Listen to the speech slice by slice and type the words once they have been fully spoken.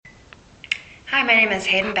Hi, my name is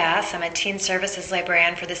Hayden Bass. I'm a Teen Services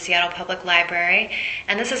Librarian for the Seattle Public Library,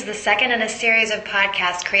 and this is the second in a series of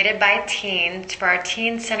podcasts created by teens for our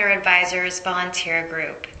Teen Center Advisors volunteer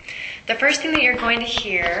group. The first thing that you're going to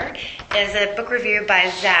hear is a book review by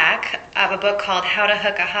Zack of a book called How to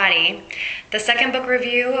Hook a Hottie. The second book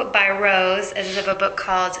review by Rose is of a book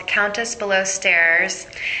called Countess Below Stairs.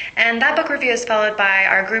 And that book review is followed by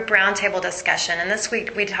our group roundtable discussion. And this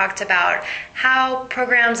week we talked about how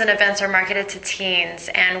programs and events are marketed to teens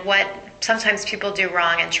and what sometimes people do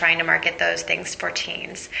wrong in trying to market those things for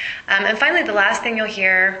teens. And finally, the last thing you'll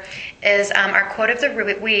hear is our quote of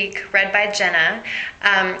the week read by Jenna.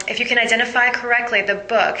 If you can identify correctly the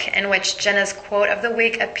book in which Jenna's quote of the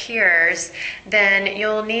week appears, then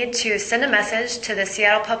you'll need to send a message to the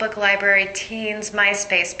Seattle Public Library Teens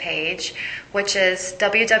MySpace page, which is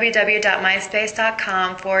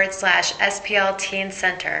www.myspace.com/SPL Teen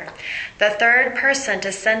Center. The third person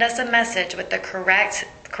to send us a message with the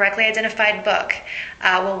correctly identified book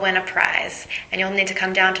will win a prize, and you'll need to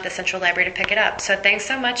come down to the Central Library to pick it up. So thanks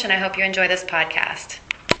so much, and I hope you enjoy this podcast.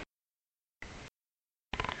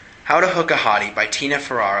 How to Hook a Hottie by Tina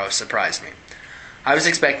Ferraro surprised me. I was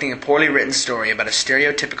expecting a poorly written story about a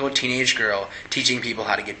stereotypical teenage girl teaching people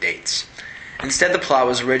how to get dates. Instead, the plot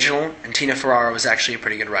was original, and Tina Ferraro was actually a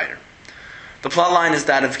pretty good writer. The plot line is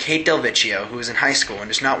that of Kate Del Vecchio, who is in high school and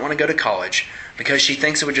does not want to go to college because she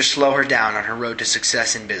thinks it would just slow her down on her road to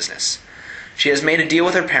success in business. She has made a deal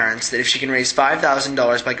with her parents that if she can raise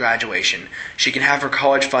 $5,000 by graduation, she can have her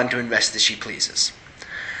college fund to invest as she pleases.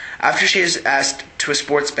 After she is asked to a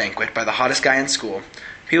sports banquet by the hottest guy in school,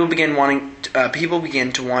 people begin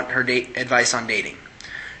to want her advice on dating.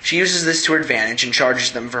 She uses this to her advantage and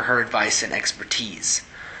charges them for her advice and expertise.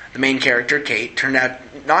 The main character, Kate, turned out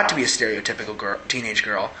not to be a stereotypical teenage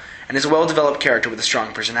girl and is a well-developed character with a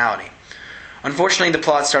strong personality. Unfortunately, the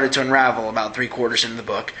plot started to unravel about 3/4 into the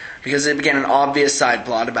book because it began an obvious side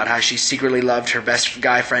plot about how she secretly loved her best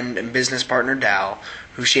guy friend and business partner, Dal,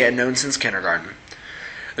 who she had known since kindergarten.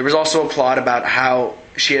 There was also a plot about how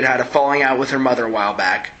she had a falling out with her mother a while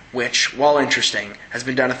back, which, while interesting, has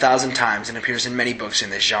been done 1,000 times and appears in many books in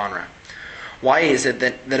this genre. Why is it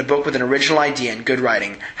that a book with an original idea and good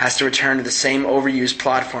writing has to return to the same overused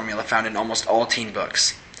plot formula found in almost all teen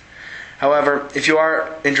books? However, if you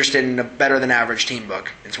are interested in a better-than-average teen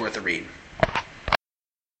book, it's worth a read.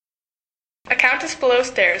 A Countess Below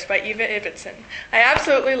Stairs by Eva Ibbotson. I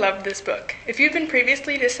absolutely loved this book. If you've been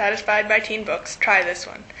previously dissatisfied by teen books, try this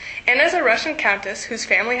one. Anna's a Russian countess whose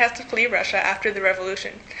family has to flee Russia after the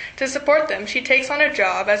revolution. To support them, she takes on a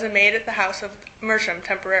job as a maid at the house of Mersham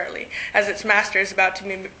temporarily, as its master is about to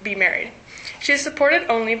be married. She is supported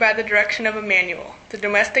only by the direction of a manual, the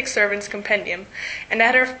Domestic Servants' Compendium, and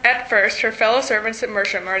at first her fellow servants at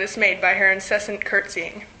Mersham are dismayed by her incessant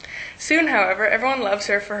curtsying. Soon, however, everyone loves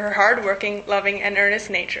her for her hard-working, loving, and earnest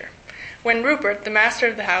nature. When Rupert, the master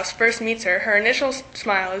of the house, first meets her, her initial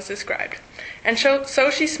smile is described. And so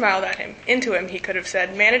she smiled at him, into him, he could have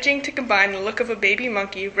said, managing to combine the look of a baby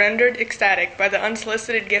monkey rendered ecstatic by the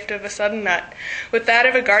unsolicited gift of a sudden nut with that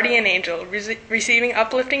of a guardian angel receiving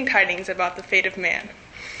uplifting tidings about the fate of man.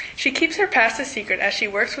 She keeps her past a secret as she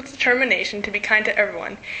works with determination to be kind to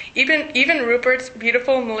everyone, even Rupert's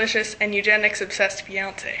beautiful, malicious, and eugenics-obsessed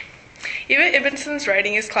fiancé. Eva Ibboson's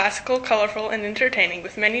writing is classical, colorful, and entertaining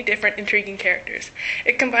with many different intriguing characters.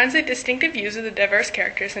 It combines the distinctive views of the diverse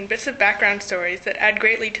characters and bits of background stories that add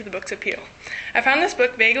greatly to the book's appeal. I found this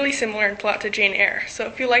book vaguely similar in plot to Jane Eyre, so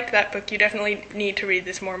if you liked that book, you definitely need to read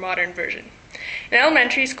this more modern version. In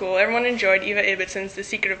elementary school, everyone enjoyed Eva Ibboson's The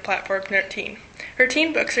Secret of Platform 13. Her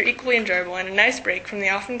teen books are equally enjoyable and a nice break from the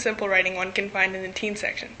often simple writing one can find in the teen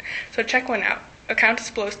section, so check one out. A Countess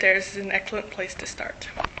Below Stairs is an excellent place to start.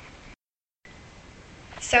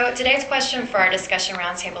 So today's question for our discussion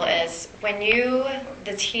roundtable is, when you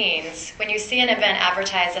see an event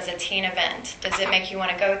advertised as a teen event, does it make you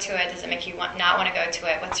want to go to it? Does it make you not want to go to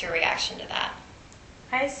it? What's your reaction to that?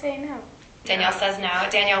 I say no. Danielle says no.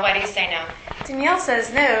 Danielle, why do you say no? Danielle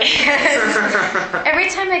says no because every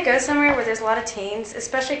time I go somewhere where there's a lot of teens,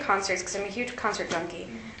 especially concerts, because I'm a huge concert junkie,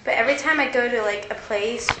 but every time I go to like a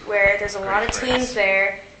place where there's a lot of teens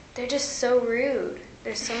there, they're just so rude.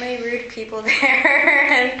 There's so many rude people there,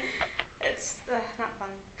 and it's not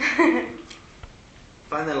fun. I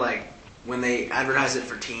find that, when they advertise it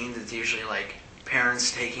for teens, it's usually,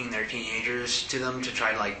 parents taking their teenagers to them to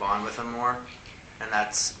try to, bond with them more. And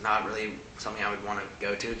that's not really something I would want to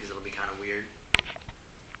go to because it'll be kind of weird.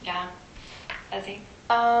 Yeah. Ezzy?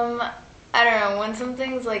 I don't know. When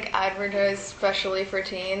something's, advertised specially for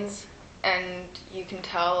teens and you can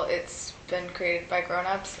tell it's been created by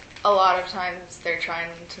grown-ups, a lot of times they're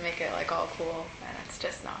trying to make it like all cool, and it's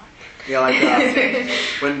just not. Yeah, like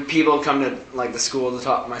when people come to like my school to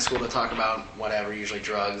talk about whatever, usually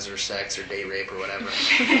drugs or sex or date rape or whatever.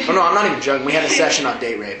 Oh no, I'm not even joking. We had a session on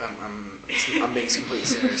date rape. I'm being completely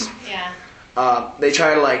serious. Yeah. They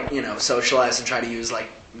try to like socialize and try to use like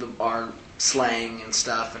our slang and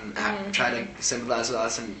stuff and try to sympathize with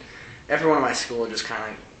us. And everyone in my school just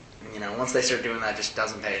kind of once they start doing that, just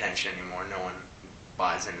doesn't pay attention anymore. No one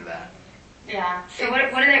buys into that. Yeah. So what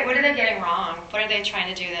are they getting wrong? What are they trying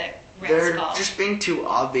to do that risks They're false? just being too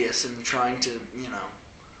obvious and trying to,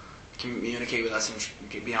 communicate with us and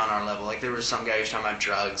be on our level. Like there was some guy who was talking about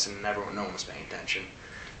drugs and no one was paying attention.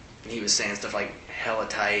 And he was saying stuff like hella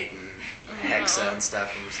tight and hexa and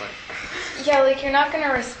stuff, and it was like... Yeah, like you're not going to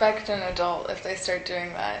respect an adult if they start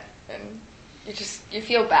doing that, and you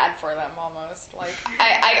feel bad for them almost. Like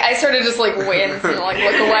I sort of just like wince and like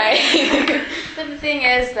look away. But the thing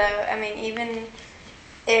is, though, I mean, even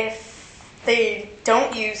if they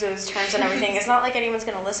don't use those terms and everything, it's not like anyone's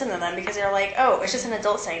going to listen to them because they're like, oh, it's just an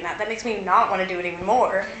adult saying that. That makes me not want to do it even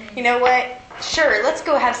more. You know what? Sure, let's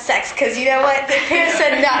go have sex because you know what? The parents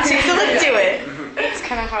said not to, so let's do it. That's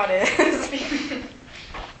kind of how it is.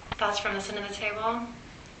 Thoughts from this end of the table?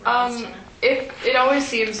 It always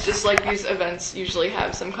seems just like these events usually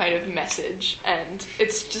have some kind of message, and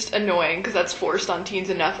it's just annoying because that's forced on teens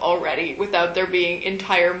enough already without there being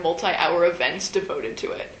entire multi-hour events devoted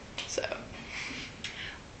to it. So.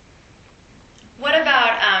 What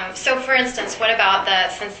about, so for instance, what about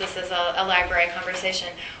since this is a library conversation,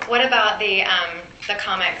 what about the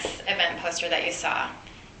comics event poster that you saw?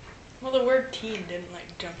 Well, the word teen didn't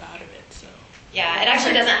like jump out of it, so. Yeah, it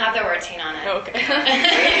actually doesn't have the word teen on it. Okay. Does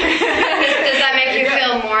that make you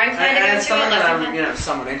feel more inclined to go to it? Something that Less I'm, inclined?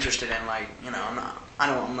 somewhat interested in, like,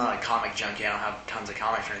 I'm not a comic junkie, I don't have tons of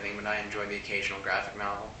comics or anything, but I enjoy the occasional graphic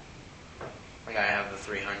novel. Like I have the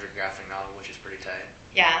 300 graphic novel, which is pretty tight.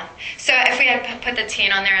 Yeah. So if we had put the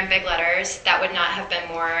teen on there in big letters, that would not have been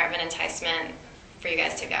more of an enticement for you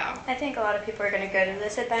guys to go. I think a lot of people are going to go to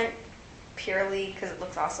this event purely because it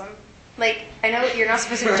looks awesome. Like, I know you're not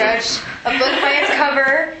supposed to judge a book by its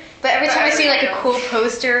cover, but every time I see like a cool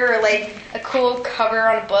poster or like a cool cover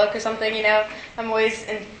on a book or something, I'm always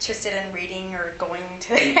interested in reading or going to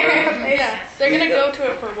there. Yeah, they're going to go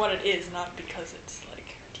to it for what it is, not because it's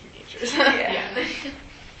like teenagers. Yeah.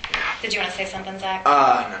 Did you want to say something, Zach?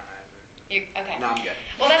 No. Okay. No, I'm good.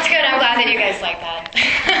 Well, that's good. I'm glad that you guys like that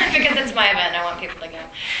because it's my event and I want people to go.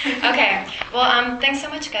 Okay. Well, thanks so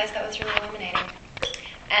much, guys. That was really illuminating.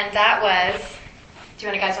 And that was... Do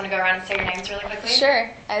you guys want to go around and say your names really quickly? Sure.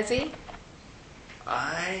 Ezzy?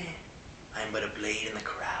 I'm but a blade in the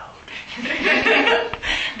crowd.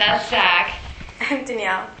 That's Zach. I'm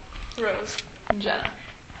Danielle. Rose. And Jenna.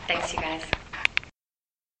 Thanks, you guys.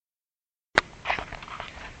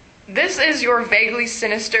 This is your vaguely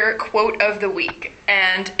sinister quote of the week,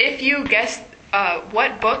 and if you guess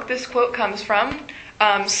what book this quote comes from,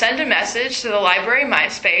 send a message to the library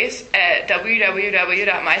MySpace at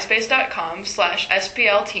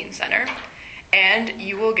www.myspace.com/SPL Teen Center, and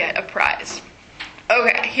you will get a prize.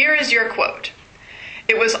 Okay, here is your quote.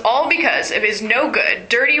 It was all because of his no good,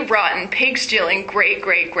 dirty, rotten, pig-stealing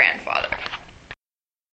great-great-grandfather.